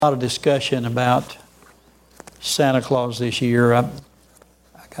A lot of discussion about Santa Claus this year. I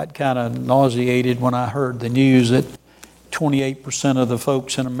got kind of nauseated when I heard the news that 28% of the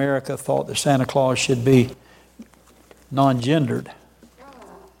folks in America thought that Santa Claus should be non-gendered.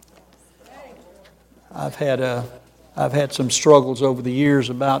 I've had some struggles over the years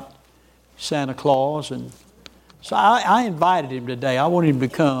about Santa Claus, and so I invited him today. I wanted him to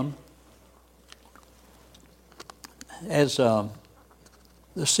come. As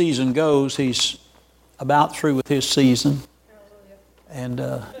the season goes, he's about through with his season. And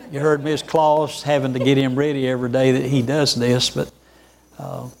you heard Miss Claus having to get him ready every day that he does this. But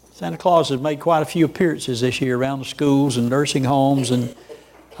Santa Claus has made quite a few appearances this year around the schools and nursing homes. And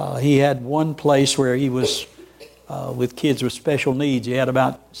he had one place where he was with kids with special needs. He had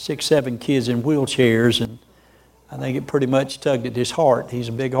about 6, 7 kids in wheelchairs. And I think it pretty much tugged at his heart. He's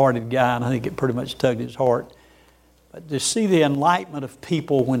a big-hearted guy, and I think it pretty much tugged at his heart. But to see the enlightenment of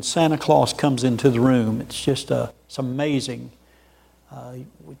people when Santa Claus comes into the room, it's amazing.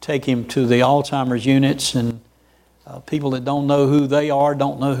 We take him to the Alzheimer's units, and people that don't know who they are,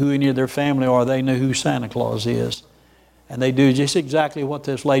 don't know who any of their family are, they know who Santa Claus is. And they do just exactly what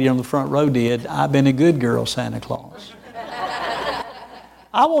this lady on the front row did. I've been a good girl, Santa Claus.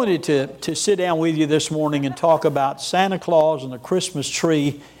 I wanted to sit down with you this morning and talk about Santa Claus and the Christmas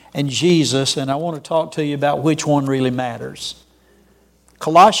tree and Jesus, and I want to talk to you about which one really matters.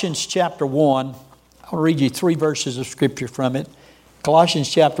 Colossians chapter 1, I want to read you 3 verses of Scripture from it. Colossians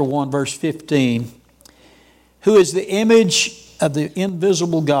chapter 1, verse 15. Who is the image of the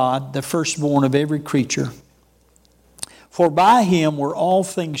invisible God, the firstborn of every creature. For by Him were all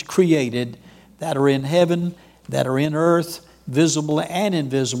things created that are in heaven, that are in earth, visible and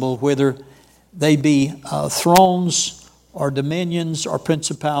invisible, whether they be thrones or dominions or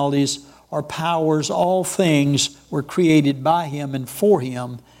principalities or powers. All things were created by Him and for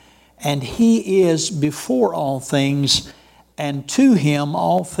Him. And He is before all things, and to Him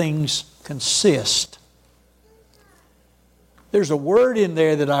all things consist. There's a word in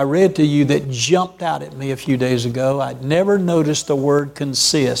there that I read to you that jumped out at me a few days ago. I'd never noticed the word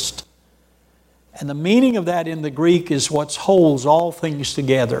consist. And the meaning of that in the Greek is what holds all things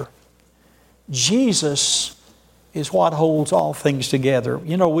together. Jesus is what holds all things together.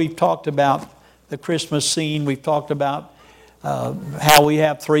 You know, we've talked about the Christmas scene. We've talked about how we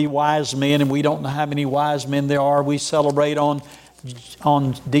have 3 wise men, and we don't know how many wise men there are. We celebrate on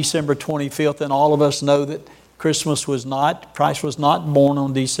December 25th, and all of us know that Christ was not born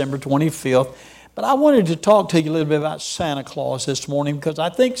on December 25th. But I wanted to talk to you a little bit about Santa Claus this morning, because I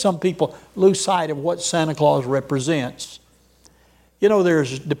think some people lose sight of what Santa Claus represents. You know,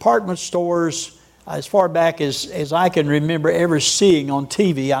 there's department stores. As far back as I can remember ever seeing on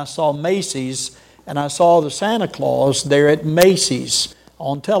TV, I saw Macy's, and I saw the Santa Claus there at Macy's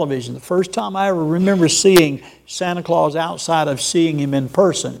on television. The first time I ever remember seeing Santa Claus outside of seeing him in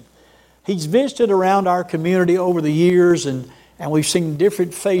person. He's visited around our community over the years, and we've seen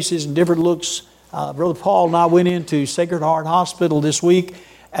different faces and different looks. Brother Paul and I went into Sacred Heart Hospital this week,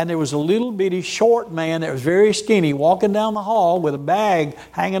 and there was a little bitty short man that was very skinny walking down the hall with a bag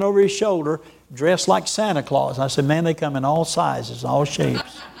hanging over his shoulder, dressed like Santa Claus. I said, man, they come in all sizes, all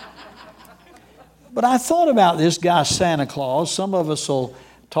shapes. But I thought about this guy, Santa Claus. Some of us will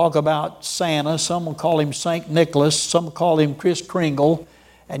talk about Santa. Some will call him St. Nicholas. Some will call him Kris Kringle.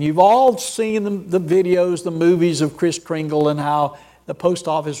 And you've all seen the videos, the movies of Kris Kringle and how the post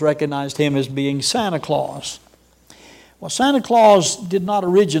office recognized him as being Santa Claus. Well, Santa Claus did not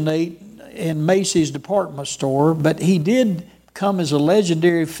originate in Macy's department store, but he did come as a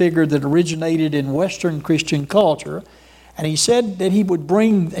legendary figure that originated in Western Christian culture. And it said that he would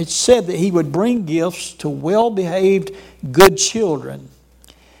bring gifts to well-behaved, good children.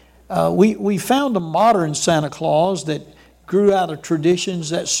 We found a modern Santa Claus that grew out of traditions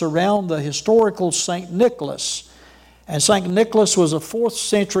that surround the historical St. Nicholas. And St. Nicholas was a 4th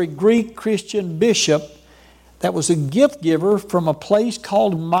century Greek Christian bishop that was a gift giver from a place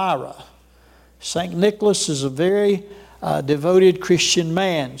called Myra. St. Nicholas is a very devoted Christian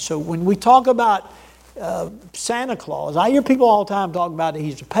man. So when we talk about Santa Claus, I hear people all the time talk about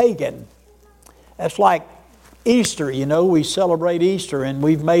he's a pagan. That's like Easter, you know. We celebrate Easter, and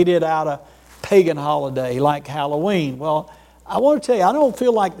we've made it out a pagan holiday like Halloween. Well, I want to tell you, I don't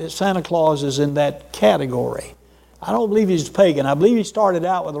feel like that Santa Claus is in that category. I don't believe he's pagan. I believe he started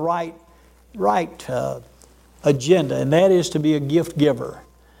out with the right agenda, and that is to be a gift giver.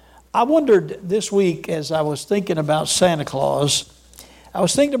 I wondered this week as I was thinking about Santa Claus, I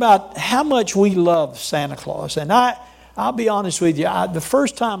was thinking about how much we love Santa Claus. And I'll be honest with you, the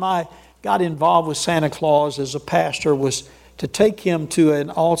first time I got involved with Santa Claus as a pastor was to take him to an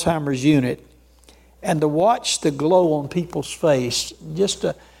Alzheimer's unit and to watch the glow on people's face, just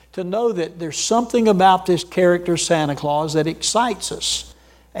to know that there's something about this character Santa Claus that excites us.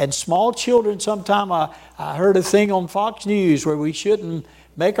 And small children, sometime I heard a thing on Fox News where we shouldn't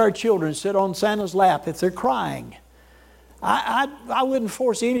make our children sit on Santa's lap if they're crying. I wouldn't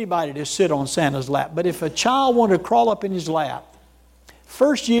force anybody to sit on Santa's lap, but if a child wanted to crawl up in his lap,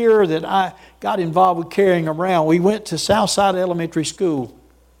 first year that I got involved with carrying him around, we went to Southside Elementary School.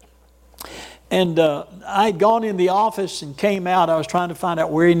 And I had gone in the office and came out. I was trying to find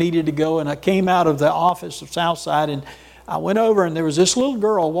out where he needed to go, and I came out of the office of Southside, and I went over, and there was this little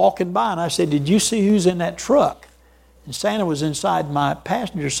girl walking by, and I said, "Did you see who's in that truck?" And Santa was inside my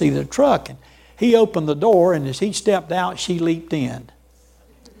passenger seat of the truck, and he opened the door, and as he stepped out, she leaped in.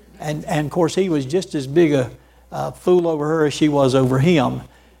 And of course, he was just as big a fool over her as she was over him.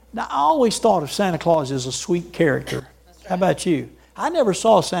 Now, I always thought of Santa Claus as a sweet character. How about you? I never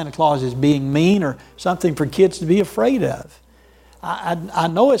saw Santa Claus as being mean or something for kids to be afraid of. I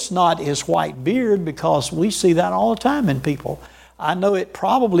know it's not his white beard, because we see that all the time in people. I know it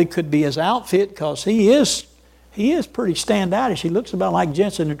probably could be his outfit, because he is pretty standoutish. He looks about like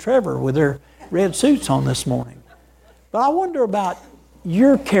Jensen and Trevor with their red suits on this morning. But I wonder about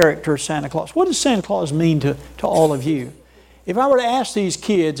your character, Santa Claus. What does Santa Claus mean to all of you? If I were to ask these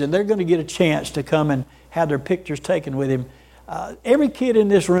kids, and they're going to get a chance to come and have their pictures taken with him, every kid in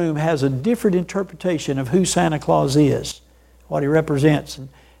this room has a different interpretation of who Santa Claus is, what he represents.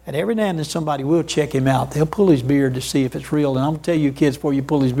 And every now and then somebody will check him out. They'll pull his beard to see if it's real. And I'm going to tell you kids, before you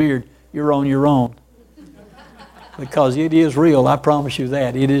pull his beard, you're on your own. Because it is real, I promise you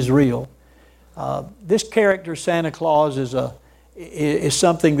that. It is real. This character, Santa Claus, is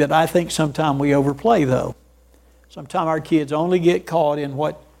something that I think sometimes we overplay, though. Sometimes our kids only get caught in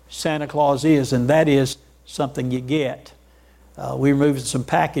what Santa Claus is, and that is something you get. We were moving some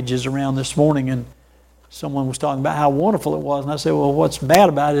packages around this morning, and someone was talking about how wonderful it was, and I said, well, what's bad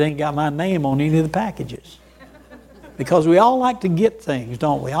about it? It ain't got my name on any of the packages. Because we all like to get things,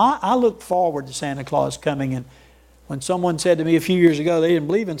 don't we? I look forward to Santa Claus coming, and when someone said to me a few years ago they didn't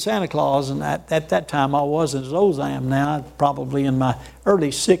believe in Santa Claus, and at that time I wasn't as old as I am now, probably in my early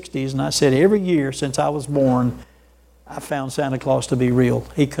 60s, and I said every year since I was born, I found Santa Claus to be real.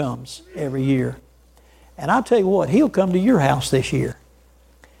 He comes every year. And I'll tell you what, he'll come to your house this year.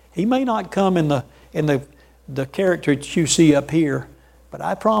 He may not come in the character that you see up here, but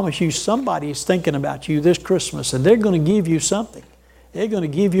I promise you somebody is thinking about you this Christmas, and they're going to give you something. They're going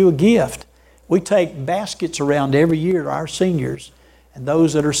to give you a gift. We take baskets around every year to our seniors and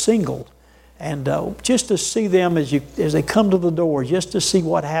those that are single. And just to see them as they come to the door, just to see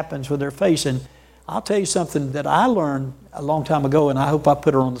what happens with their face. And I'll tell you something that I learned a long time ago, and I hope I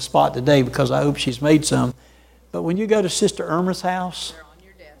put her on the spot today because I hope she's made some. But when you go to Sister Irma's house, they're on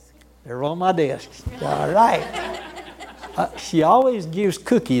your desk. They're on my desk. All right. She always gives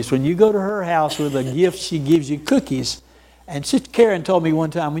cookies. When you go to her house with a gift, she gives you cookies. And Sister Karen told me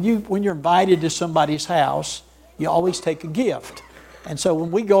one time, when you're invited to somebody's house, you always take a gift. And so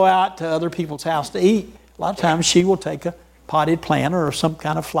when we go out to other people's house to eat, a lot of times she will take a potted plant or some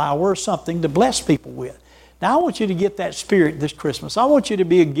kind of flower or something to bless people with. Now I want you to get that spirit this Christmas. I want you to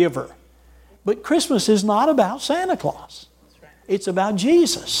be a giver. But Christmas is not about Santa Claus. It's about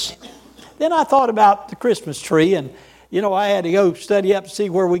Jesus. Then I thought about the Christmas tree, and I had to go study up to see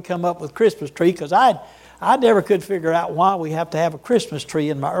where we come up with Christmas tree, because I never could figure out why we have to have a Christmas tree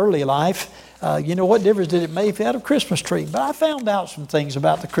in my early life. What difference did it make if you had a Christmas tree? But I found out some things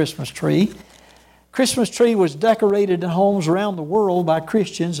about the Christmas tree. Christmas tree was decorated in homes around the world by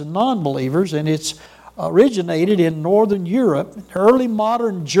Christians and non-believers, and it's originated in Northern Europe. In early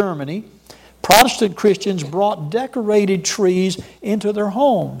modern Germany, Protestant Christians brought decorated trees into their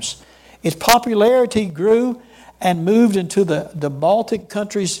homes. Its popularity grew and moved into the Baltic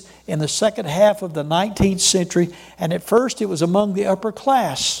countries in the second half of the 19th century, and at first it was among the upper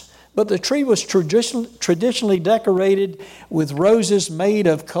class. But the tree was traditionally decorated with roses made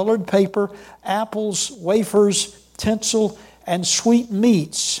of colored paper, apples, wafers, tinsel, and sweet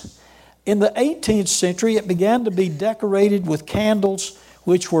meats. In the 18th century, it began to be decorated with candles,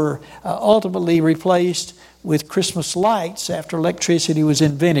 which were ultimately replaced with Christmas lights after electricity was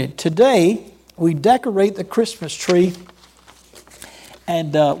invented. Today, we decorate the Christmas tree,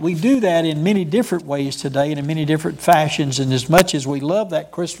 and we do that in many different ways today and in many different fashions. And as much as we love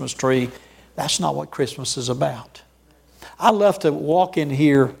that Christmas tree, that's not what Christmas is about. I love to walk in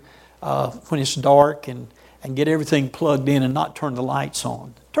here when it's dark and get everything plugged in and not turn the lights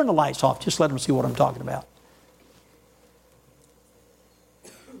on. Turn the lights off. Just let them see what I'm talking about.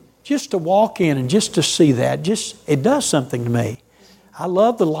 just to walk in and just to see that, it does something to me. I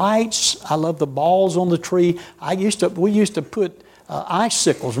love the lights. I love the balls on the tree. We used to put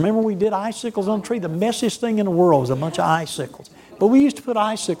icicles. Remember we did icicles on the tree? The messiest thing in the world was a bunch of icicles. But we used to put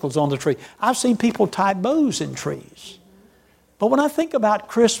icicles on the tree. I've seen people tie bows in trees. But when I think about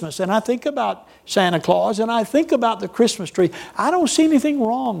Christmas and I think about Santa Claus and I think about the Christmas tree, I don't see anything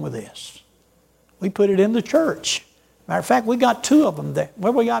wrong with this. We put it in the church. Matter of fact, we got 2 of them there.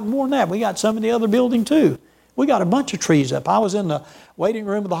 Well, we got more than that. We got some in the other building too. We got a bunch of trees up. I was in the waiting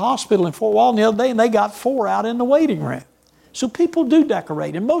room of the hospital in Fort Walton the other day, and they got 4 out in the waiting room. So people do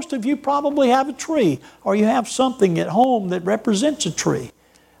decorate, and most of you probably have a tree, or you have something at home that represents a tree.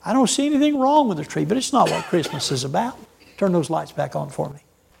 I don't see anything wrong with a tree, but it's not what Christmas is about. Turn those lights back on for me.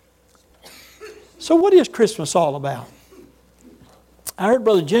 So what is Christmas all about? I heard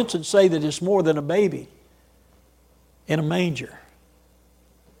Brother Jensen say that it's more than a baby in a manger.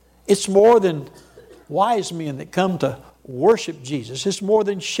 It's more than wise men that come to worship Jesus. It's more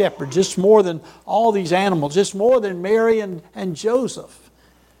than shepherds. It's more than all these animals. It's more than Mary and Joseph.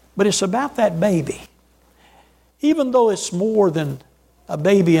 But it's about that baby. Even though it's more than a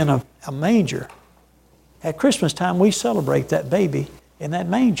baby in a manger, at Christmas time we celebrate that baby in that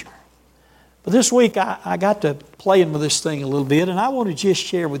manger. But this week I got to playing with this thing a little bit, and I want to just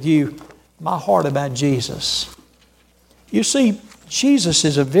share with you my heart about Jesus. You see, Jesus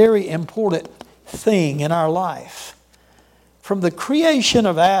is a very important thing in our life. From the creation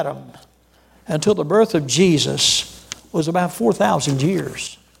of Adam until the birth of Jesus was about 4,000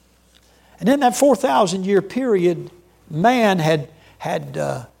 years. And in that 4,000 year period, man had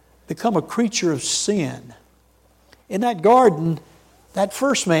become a creature of sin. In that garden, that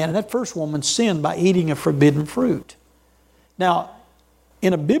first man and that first woman sinned by eating a forbidden fruit. Now,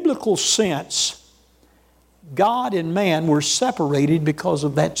 in a biblical sense, God and man were separated because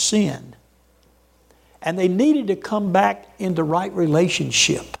of that sin. And they needed to come back into right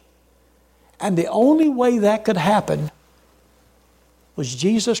relationship. And the only way that could happen was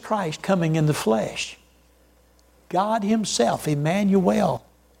Jesus Christ coming in the flesh. God Himself, Emmanuel,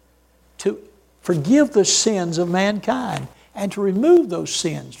 to forgive the sins of mankind and to remove those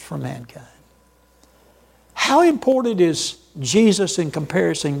sins from mankind. How important is Jesus in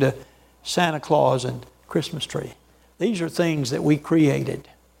comparison to Santa Claus and Christmas tree? These are things that we created.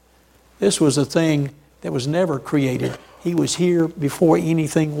 This was a thing that was never created. He was here before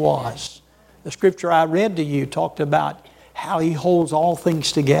anything was. The scripture I read to you talked about how He holds all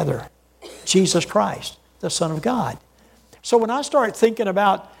things together. Jesus Christ, the Son of God. So when I start thinking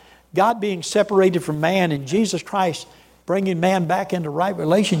about God being separated from man and Jesus Christ bringing man back into right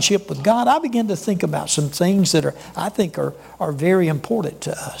relationship with God, I begin to think about some things that I think are very important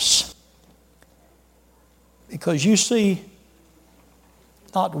to us. Because you see,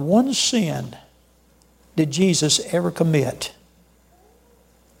 not one sin did Jesus ever commit.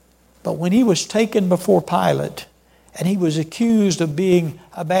 But when He was taken before Pilate and He was accused of being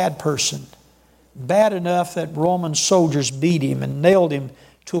a bad person, bad enough that Roman soldiers beat Him and nailed Him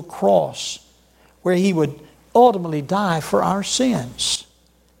to a cross where He would ultimately die for our sins.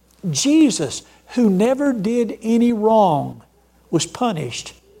 Jesus, who never did any wrong, was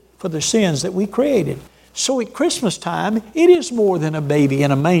punished for the sins that we created. So at Christmas time, it is more than a baby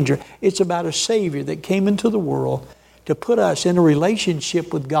in a manger. It's about a Savior that came into the world to put us in a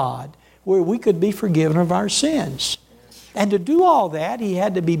relationship with God where we could be forgiven of our sins. And to do all that, He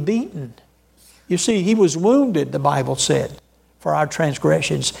had to be beaten. You see, He was wounded, the Bible said, for our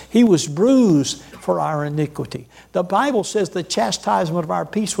transgressions. He was bruised for our iniquity. The Bible says the chastisement of our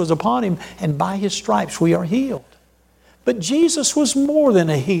peace was upon Him, and by His stripes we are healed. But Jesus was more than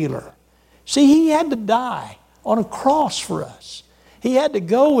a healer. See, He had to die on a cross for us. He had to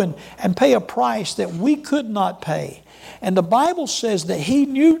go and pay a price that we could not pay. And the Bible says that He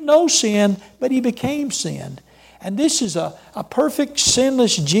knew no sin, but He became sin. And this is a perfect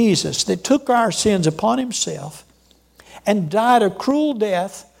sinless Jesus that took our sins upon Himself and died a cruel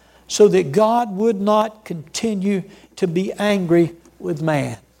death so that God would not continue to be angry with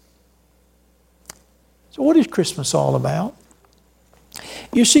man. So what is Christmas all about?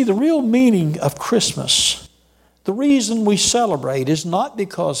 You see, the real meaning of Christmas, the reason we celebrate, is not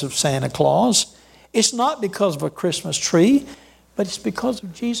because of Santa Claus. It's not because of a Christmas tree, but it's because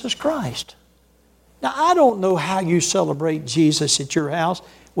of Jesus Christ. Now, I don't know how you celebrate Jesus at your house.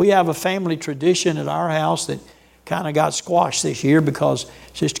 We have a family tradition at our house that kind of got squashed this year because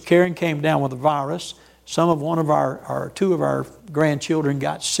Sister Karen came down with a virus. Two of our grandchildren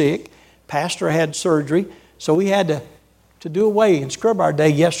got sick. Pastor had surgery. So we had to do away and scrub our day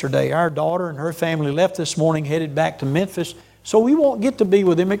yesterday. Our daughter and her family left this morning, headed back to Memphis So we won't get to be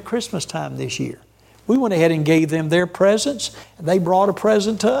with them at Christmas time this year. We went ahead and gave them their presents, and they brought a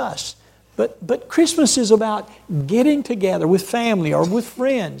present to us. But Christmas is about getting together with family or with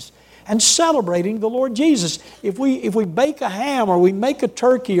friends and celebrating the Lord Jesus. If we bake a ham or we make a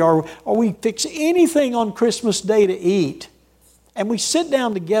turkey or we fix anything on Christmas Day to eat, and we sit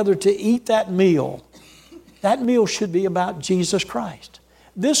down together to eat that meal should be about Jesus Christ.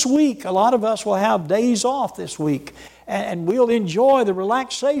 This week, a lot of us will have days off this week, and we'll enjoy the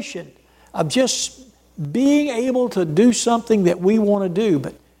relaxation of just being able to do something that we want to do.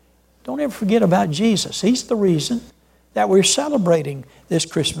 But don't ever forget about Jesus. He's the reason that we're celebrating this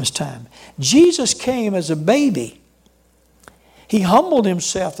Christmas time. Jesus came as a baby. He humbled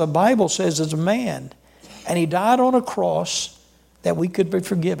Himself, the Bible says, as a man. And He died on a cross that we could be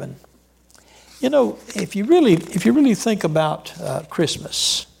forgiven. You know, if you really think about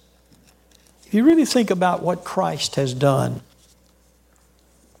Christmas, if you really think about what Christ has done.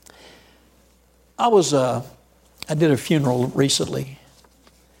 I did a funeral recently,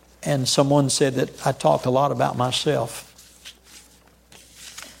 and someone said that I talked a lot about myself.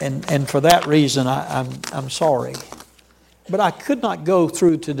 And for that reason, I'm sorry. But I could not go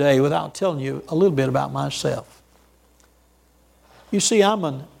through today without telling you a little bit about myself. You see, I'm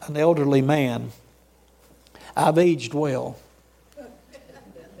an elderly man. I've aged well.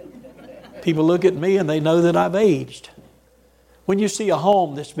 People look at me and they know that I've aged. When you see a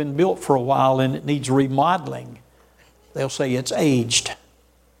home that's been built for a while and it needs remodeling, they'll say it's aged.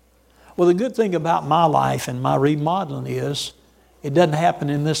 Well, the good thing about my life and my remodeling is it doesn't happen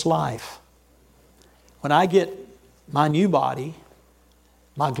in this life. When I get my new body,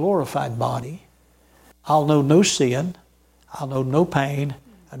 my glorified body, I'll know no sin, I'll know no pain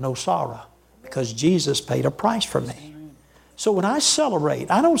and no sorrow because Jesus paid a price for me. So when I celebrate,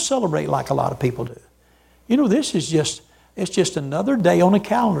 I don't celebrate like a lot of people do. You know, this is it's just another day on a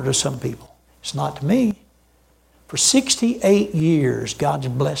calendar to some people. It's not to me. For 68 years, God's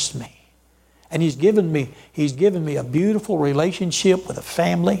blessed me. And He's given me a beautiful relationship with a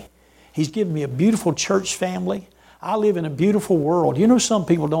family. He's given me a beautiful church family. I live in a beautiful world. You know, some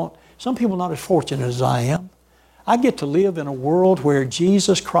people not as fortunate as I am. I get to live in a world where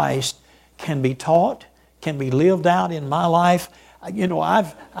Jesus Christ can be taught, can be lived out in my life. You know,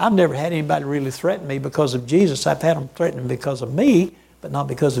 I've never had anybody really threaten me because of Jesus. I've had them threaten because of me, but not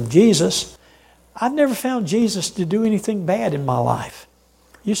because of Jesus. I've never found Jesus to do anything bad in my life.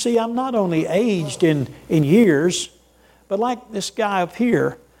 You see, I'm not only aged in years, but like this guy up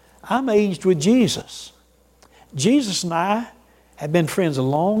here, I'm aged with Jesus. Jesus and I have been friends a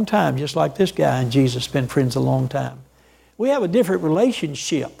long time, just like this guy and Jesus have been friends a long time. We have a different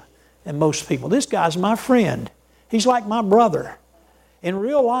relationship than most people. This guy's my friend. He's like my brother. In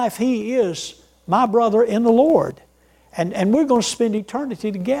real life, he is my brother in the Lord. And we're going to spend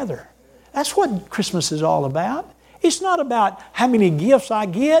eternity together. That's what Christmas is all about. It's not about how many gifts I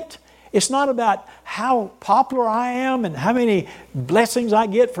get. It's not about how popular I am and how many blessings I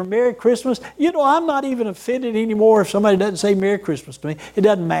get from Merry Christmas. You know, I'm not even offended anymore if somebody doesn't say Merry Christmas to me. It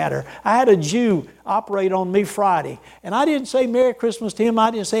doesn't matter. I had a Jew operate on me Friday, and I didn't say Merry Christmas to him. I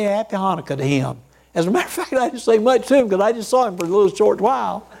didn't say Happy Hanukkah to him. As a matter of fact, I didn't say much to him because I just saw him for a little short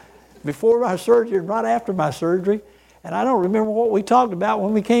while before my surgery and right after my surgery. And I don't remember what we talked about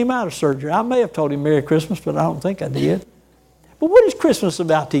when we came out of surgery. I may have told him Merry Christmas, but I don't think I did. But what is Christmas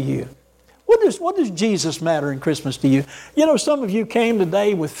about to you? What does Jesus matter in Christmas to you? You know, some of you came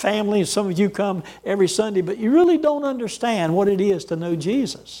today with family, and some of you come every Sunday, but you really don't understand what it is to know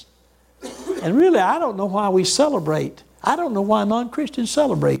Jesus. And really, I don't know why we celebrate. I don't know why non-Christians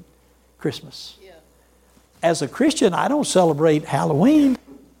celebrate Christmas. Yeah. As a Christian, I don't celebrate Halloween,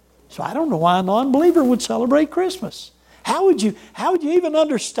 so I don't know why a non-believer would celebrate Christmas. How would you even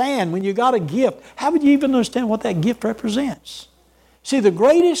understand when you got a gift? How would you even understand what that gift represents? See, the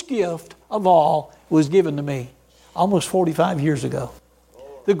greatest gift of all was given to me almost 45 years ago.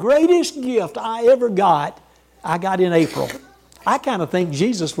 The greatest gift I ever got, I got in April. I kind of think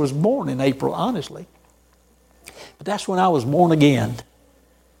Jesus was born in April, honestly. But that's when I was born again.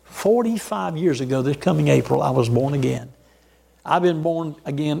 45 years ago, this coming April, I was born again. I've been born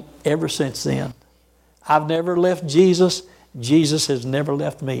again ever since then. I've never left Jesus. Jesus has never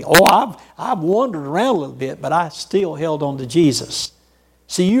left me. Oh, I've wandered around a little bit, but I still held on to Jesus.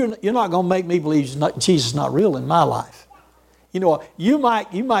 See, you're not going to make me believe Jesus is not real in my life. You know, you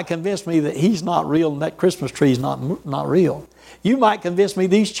might convince me that He's not real and that Christmas tree is not real. You might convince me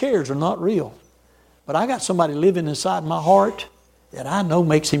these chairs are not real. But I got somebody living inside my heart that I know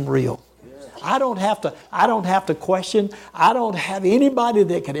makes Him real. I don't have to question. I don't have anybody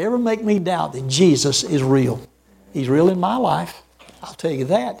that could ever make me doubt that Jesus is real. He's real in my life. I'll tell you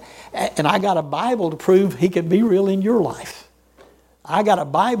that. And I got a Bible to prove He can be real in your life. I got a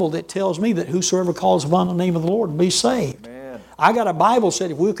Bible that tells me that whosoever calls upon the name of the Lord will be saved. Amen. I got a Bible that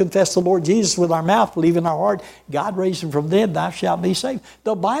said if we'll confess the Lord Jesus with our mouth, believe in our heart, God raised Him from the dead, thou shalt be saved.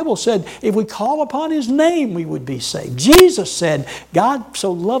 The Bible said if we call upon His name, we would be saved. Jesus said, God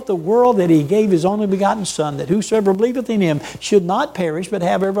so loved the world that He gave His only begotten Son, that whosoever believeth in Him should not perish, but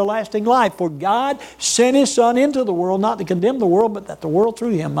have everlasting life. For God sent His Son into the world, not to condemn the world, but that the world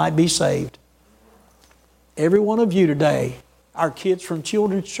through Him might be saved. Every one of you today, our kids from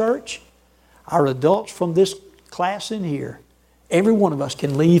Children's Church, our adults from this class in here, every one of us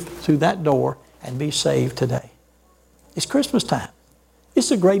can leave through that door and be saved today. It's Christmas time. It's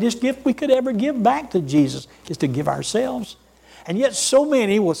the greatest gift we could ever give back to Jesus, is to give ourselves. And yet so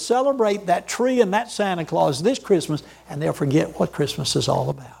many will celebrate that tree and that Santa Claus this Christmas, and they'll forget what Christmas is all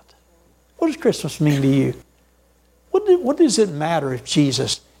about. What does Christmas mean to you? What does it matter if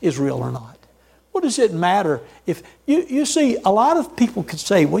Jesus is real or not? What does it matter if... You see, a lot of people could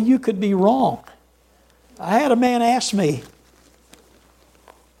say, well, you could be wrong. I had a man ask me,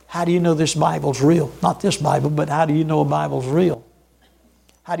 how do you know this Bible's real? Not this Bible, but how do you know a Bible's real?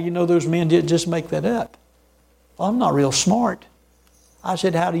 How do you know those men didn't just make that up? Well, I'm not real smart. I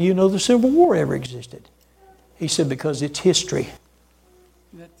said, how do you know the Civil War ever existed? He said, because it's history.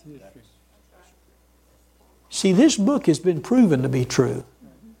 That's history. See, this book has been proven to be true.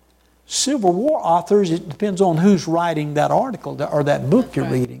 Civil War authors, it depends on who's writing that article or that book you're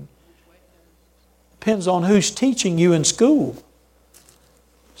reading. Depends on who's teaching you in school.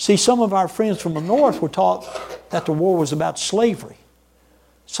 See, some of our friends from the North were taught that the war was about slavery.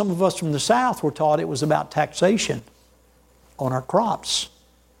 Some of us from the South were taught it was about taxation on our crops.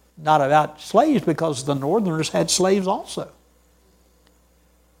 Not about slaves, because the Northerners had slaves also.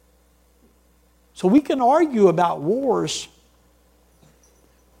 So we can argue about wars,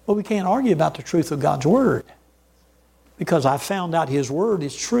 but we can't argue about the truth of God's Word, because I found out His Word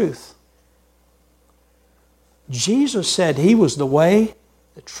is truth. Jesus said He was the way,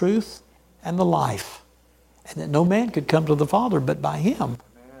 the truth, and the life, and that no man could come to the Father but by Him. Amen.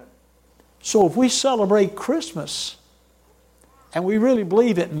 So if we celebrate Christmas and we really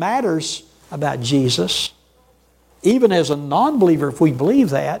believe it matters about Jesus, even as a non-believer, if we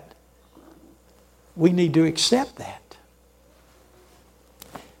believe that, we need to accept that.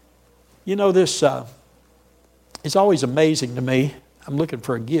 You know, this, it's always amazing to me. I'm looking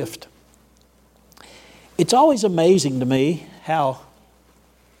for a gift. It's always amazing to me how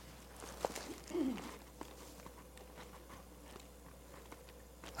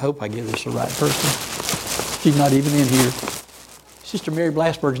I hope I give this the right person. She's not even in here. Sister Mary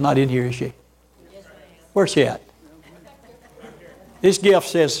Blasberg's not in here, is she? Where's she at? This gift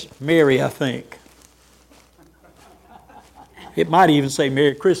says Mary, I think. It might even say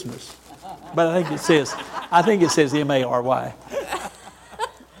Merry Christmas. But I think it says M-A-R-Y.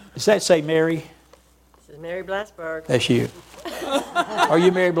 Does that say Mary? This is Mary Blasberg. That's you. Are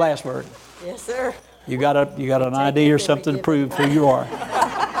you Mary Blasberg? Yes, sir. You got an ID or something to prove who you are.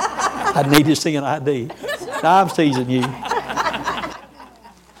 I need to see an ID. Now I'm teasing you.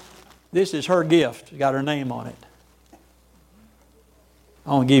 This is her gift. It's got her name on it. I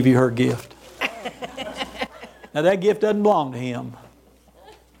want to give you her gift. Now that gift doesn't belong to him.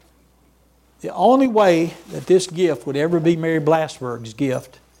 The only way that this gift would ever be Mary Blasberg's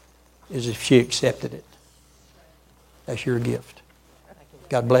gift is if she accepted it. That's your gift.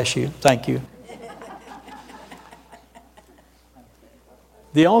 God bless you. Thank you.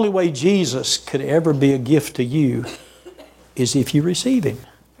 The only way Jesus could ever be a gift to you is if you receive Him.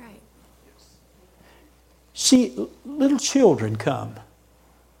 Right. See, little children come.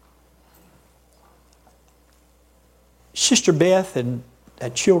 Sister Beth and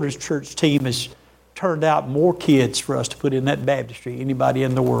that children's church team has turned out more kids for us to put in that baptistry than anybody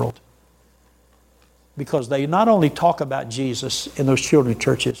in the world. Because they not only talk about Jesus in those children's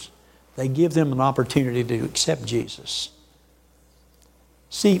churches, they give them an opportunity to accept Jesus.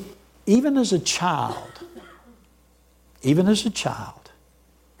 See, even as a child, you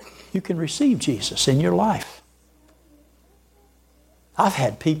can receive Jesus in your life. I've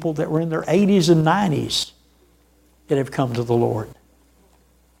had people that were in their 80s and 90s that have come to the Lord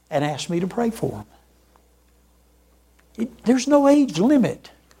and asked me to pray for them. There's no age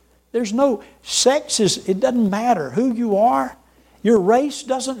limit. There's no sexes. It doesn't matter who you are. Your race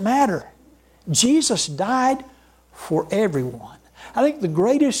doesn't matter. Jesus died for everyone. I think the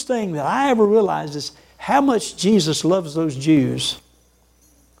greatest thing that I ever realized is how much Jesus loves those Jews.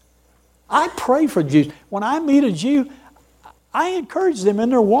 I pray for Jews. When I meet a Jew, I encourage them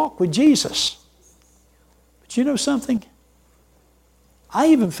in their walk with Jesus. Do you know something? I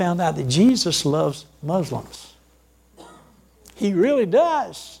even found out that Jesus loves Muslims. He really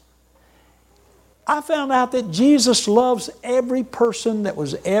does. I found out that Jesus loves every person that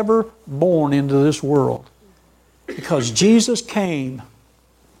was ever born into this world because Jesus came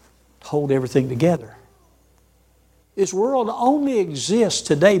to hold everything together. This world only exists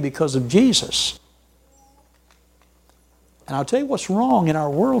today because of Jesus. And I'll tell you what's wrong in our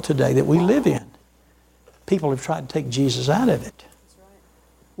world today that we live in. People have tried to take Jesus out of it.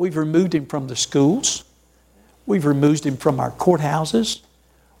 We've removed Him from the schools. We've removed Him from our courthouses.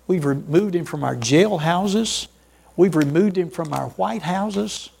 We've removed Him from our jailhouses. We've removed Him from our White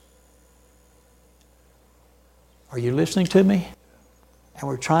Houses. Are you listening to me? And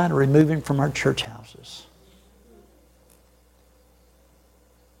we're trying to remove Him from our church houses.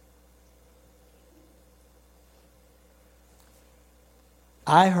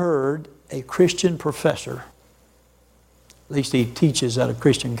 I heard a Christian professor, at least he teaches at a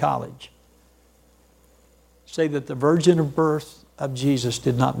Christian college, say that the virgin birth of Jesus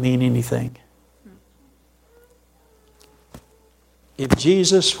did not mean anything. If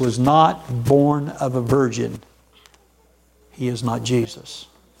Jesus was not born of a virgin, He is not Jesus.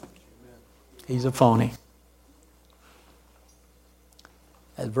 He's a phony.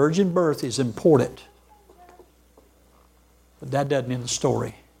 That virgin birth is important, but that doesn't end the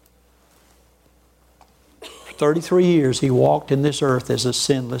story. 33 years He walked in this earth as a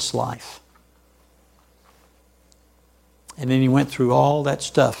sinless life. And then He went through all that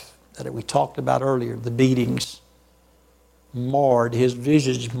stuff that we talked about earlier, the beatings, marred, His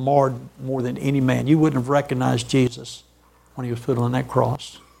visage marred more than any man. You wouldn't have recognized Jesus when He was put on that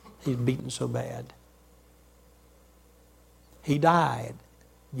cross. He's beaten so bad. He died,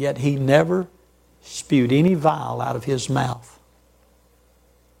 yet He never spewed any vial out of His mouth.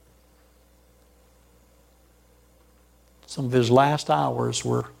 Some of His last hours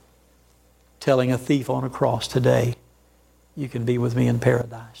were telling a thief on a cross, today you can be with me in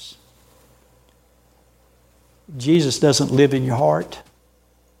paradise. Jesus doesn't live in your heart.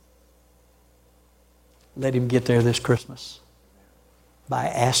 Let Him get there this Christmas by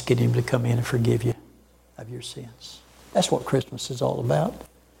asking Him to come in and forgive you of your sins. That's what Christmas is all about.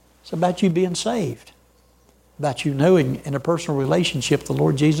 It's about you being saved. About you knowing in a personal relationship the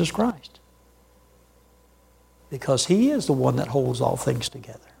Lord Jesus Christ. Because He is the one that holds all things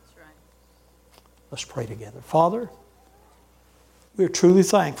together. That's right. Let's pray together. Father, we're truly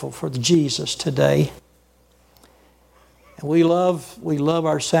thankful for Jesus today. And we love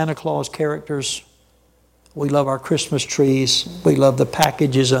our Santa Claus characters. We love our Christmas trees. We love the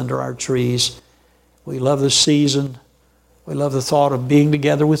packages under our trees. We love the season. We love the thought of being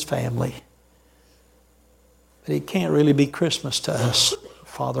together with family. But it can't really be Christmas to us,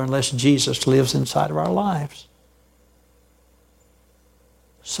 Father, unless Jesus lives inside of our lives.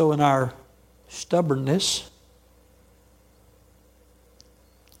 So in our stubbornness,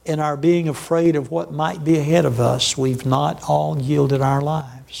 in our being afraid of what might be ahead of us, we've not all yielded our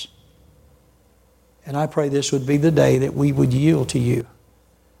lives. And I pray this would be the day that we would yield to You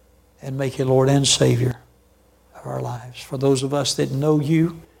and make You Lord and Savior of our lives. For those of us that know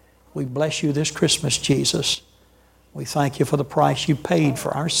You, we bless You this Christmas, Jesus. We thank You for the price You paid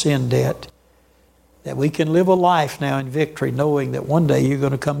for our sin debt, that we can live a life now in victory, knowing that one day You're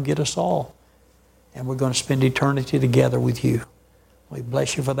going to come get us all, and we're going to spend eternity together with You. We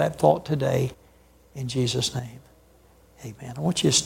bless You for that thought today, in Jesus' name. Amen. I want you to